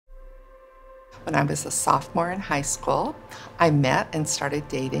When I was a sophomore in high school, I met and started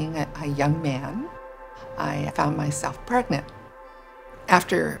dating a young man. I found myself pregnant.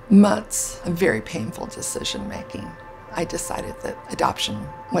 After months of very painful decision-making, I decided that adoption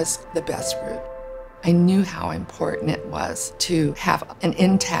was the best route. I knew how important it was to have an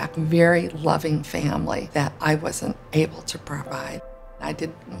intact, very loving family that I wasn't able to provide. I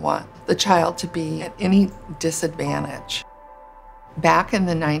didn't want the child to be at any disadvantage. Back in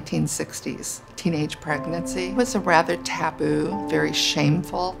the 1960s, teenage pregnancy was a rather taboo, very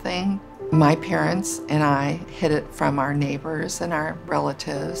shameful thing. My parents and I hid it from our neighbors and our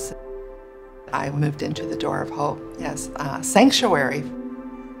relatives. I moved into the Door of Hope as a sanctuary.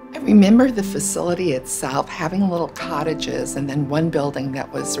 I remember the facility itself having little cottages and then one building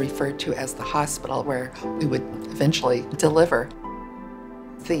that was referred to as the hospital where we would eventually deliver.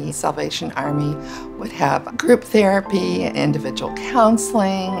 The Salvation Army would have group therapy, individual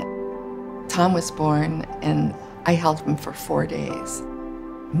counseling. Tom was born and I held him for 4 days.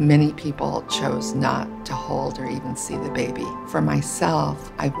 Many people chose not to hold or even see the baby. For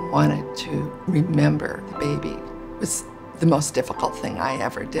myself, I wanted to remember the baby. It was the most difficult thing I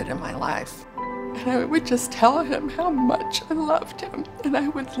ever did in my life. And I would just tell him how much I loved him, and I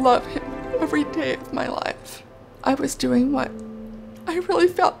would love him every day of my life. I was doing what I really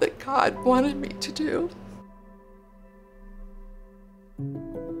felt that God wanted me to do.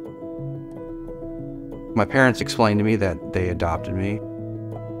 My parents explained to me that they adopted me.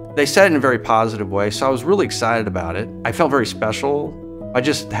 They said it in a very positive way, so I was really excited about it. I felt very special. I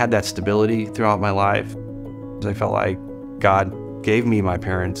just had that stability throughout my life. I felt like God gave me my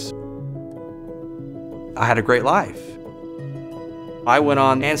parents. I had a great life. I went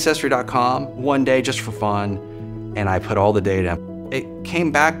on Ancestry.com one day just for fun, and I put all the data. It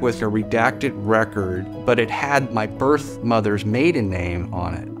came back with a redacted record, but it had my birth mother's maiden name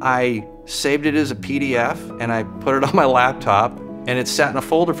on it. I saved it as a PDF, and I put it on my laptop, and it sat in a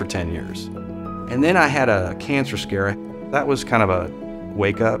folder for 10 years. And then I had a cancer scare. That was kind of a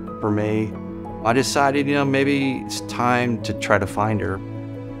wake up for me. I decided, maybe it's time to try to find her.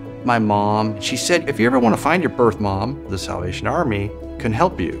 My mom, she said, if you ever want to find your birth mom, the Salvation Army can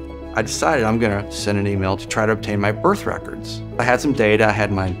help you. I decided I'm gonna send an email to try to obtain my birth records. I had some data. I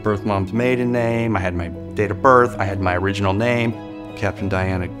had my birth mom's maiden name, I had my date of birth, I had my original name. Captain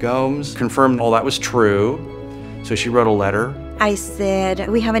Diana Gomes confirmed all that was true. So she wrote a letter. I said,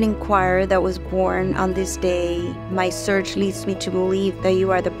 we have an inquirer that was born on this day. My search leads me to believe that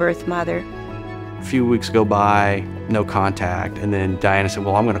you are the birth mother. A few weeks go by, no contact, and then Diana said,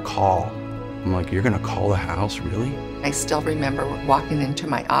 well, I'm gonna call. I'm like, you're gonna call the house, really? I still remember walking into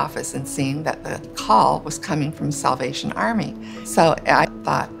my office and seeing that the call was coming from Salvation Army. So I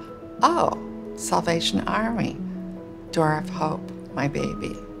thought, oh, Salvation Army, Door of Hope, my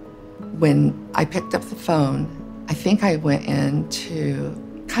baby. When I picked up the phone, I think I went into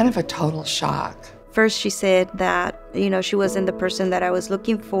kind of a total shock. First, she said that, she wasn't the person that I was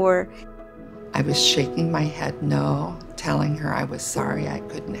looking for. I was shaking my head no, telling her I was sorry I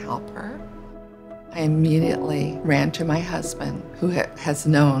couldn't help her. I immediately ran to my husband, who has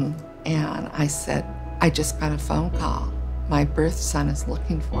known, and I said, I just got a phone call. My birth son is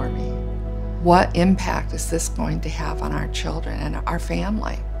looking for me. What impact is this going to have on our children and our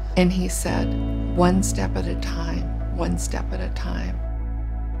family? And he said, one step at a time, one step at a time.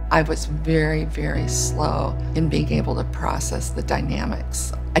 I was very, very slow in being able to process the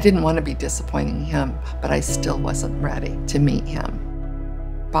dynamics. I didn't want to be disappointing him, but I still wasn't ready to meet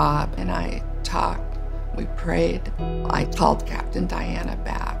him. Bob and I talked, we prayed. I called Captain Diana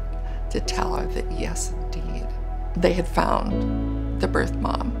back to tell her that yes, indeed, they had found the birth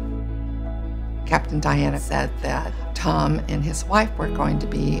mom. Captain Diana said that Tom and his wife were going to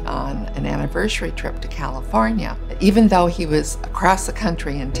be on an anniversary trip to California. Even though he was across the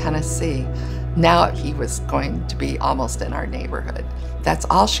country in Tennessee, now he was going to be almost in our neighborhood. That's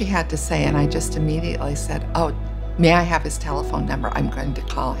all she had to say, and I just immediately said, oh, may I have his telephone number? I'm going to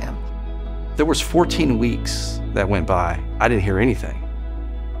call him. There was 14 weeks that went by. I didn't hear anything.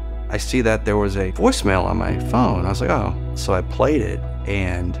 I see that there was a voicemail on my phone. I was like, oh. So I played it,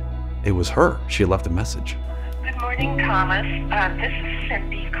 and it was her. She had left a message. Good morning, Thomas. This is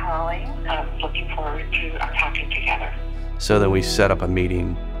Cindy calling. Looking forward to our talking together. So then we set up a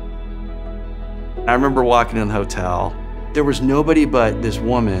meeting. I remember walking in the hotel. There was nobody but this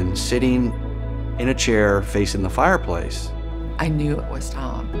woman sitting in a chair facing the fireplace. I knew it was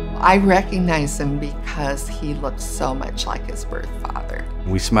Tom. I recognized him because he looked so much like his birth father.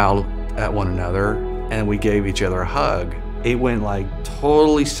 We smiled at one another and we gave each other a hug. It went like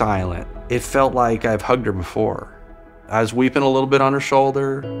totally silent. It felt like I've hugged her before. I was weeping a little bit on her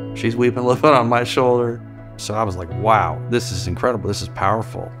shoulder. She's weeping a little bit on my shoulder. So I was like, wow, this is incredible. This is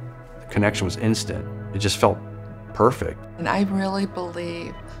powerful. The connection was instant. It just felt perfect. And I really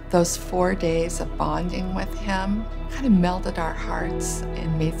believe those 4 days of bonding with him kind of melted our hearts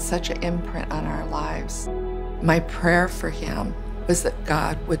and made such an imprint on our lives. My prayer for him was that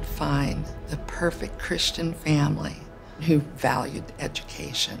God would find the perfect Christian family who valued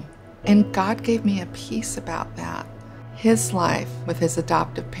education. And God gave me a peace about that. His life with his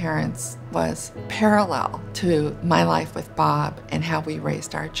adoptive parents was parallel to my life with Bob and how we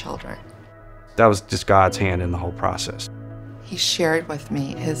raised our children. That was just God's hand in the whole process. He shared with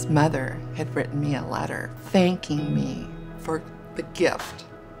me his mother had written me a letter thanking me for the gift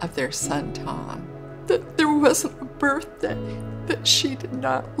of their son, Tom. That there wasn't a birthday that she did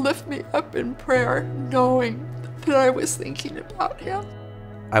not lift me up in prayer, knowing that I was thinking about him.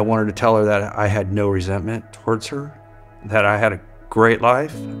 I wanted to tell her that I had no resentment towards her, that I had a great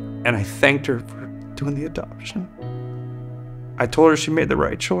life, and I thanked her for doing the adoption. I told her she made the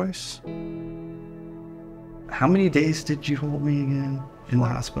right choice. How many days did you hold me again in the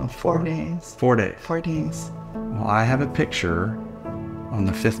hospital? 4 days. 4 days. 4 days. Well, I have a picture on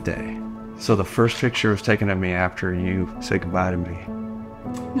the 5th day. So the first picture was taken of me after you said goodbye to me.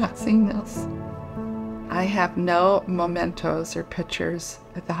 Not seeing this. I have no mementos or pictures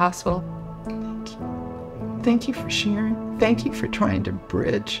at the hospital. Thank you. Thank you for sharing. Thank you for trying to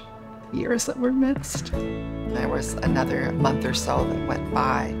bridge the years that were missed. There was another month or so that went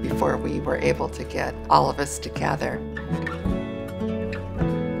by before we were able to get all of us together.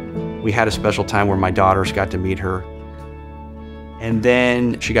 We had a special time where my daughters got to meet her. And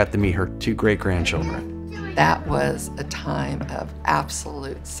then she got to meet her 2 great-grandchildren. That was a time of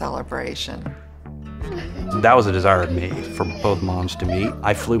absolute celebration. That was a desire of me for both moms to meet.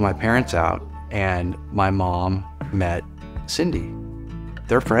 I flew my parents out, and my mom met Cindy.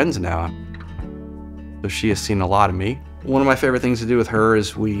 They're friends now. So she has seen a lot of me. One of my favorite things to do with her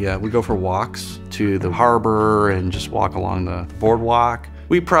is we go for walks to the harbor and just walk along the boardwalk.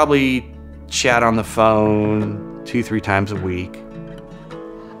 We probably chat on the phone 2-3 times a week.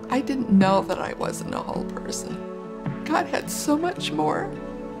 I didn't know that I wasn't a whole person. God had so much more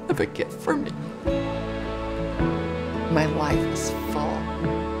of a gift for me. My life is full.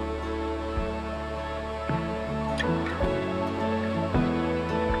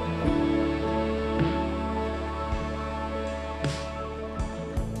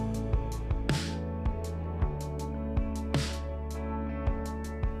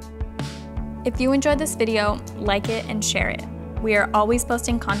 If you enjoyed this video, like it and share it. We are always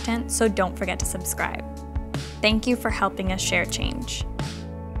posting content, so don't forget to subscribe. Thank you for helping us share change.